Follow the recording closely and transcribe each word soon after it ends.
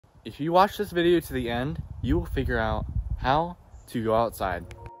if you watch this video to the end, you will figure out how to go outside.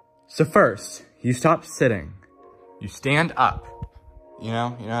 So first, you stop sitting. You stand up. You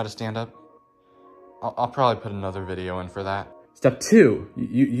know how to stand up? I'll probably put another video in for that. Step 2,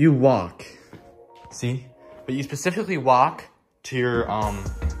 you walk. See? But you specifically walk to your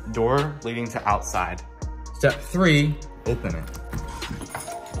door leading to outside. Step 3, open it.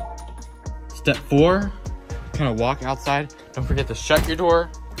 Step 4, kind of walk outside. Don't forget to shut your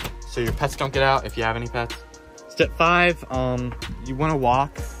door so your pets don't get out if you have any pets. Step 5, you want to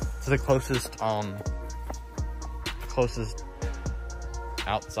walk to the closest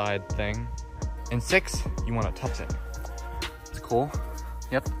outside thing. And 6, you want to touch it. It's cool.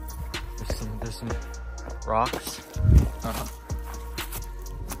 Yep. There's some rocks.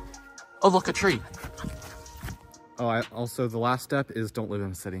 Oh, look, a tree. Oh, also the last step is don't live in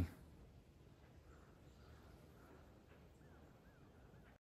the city.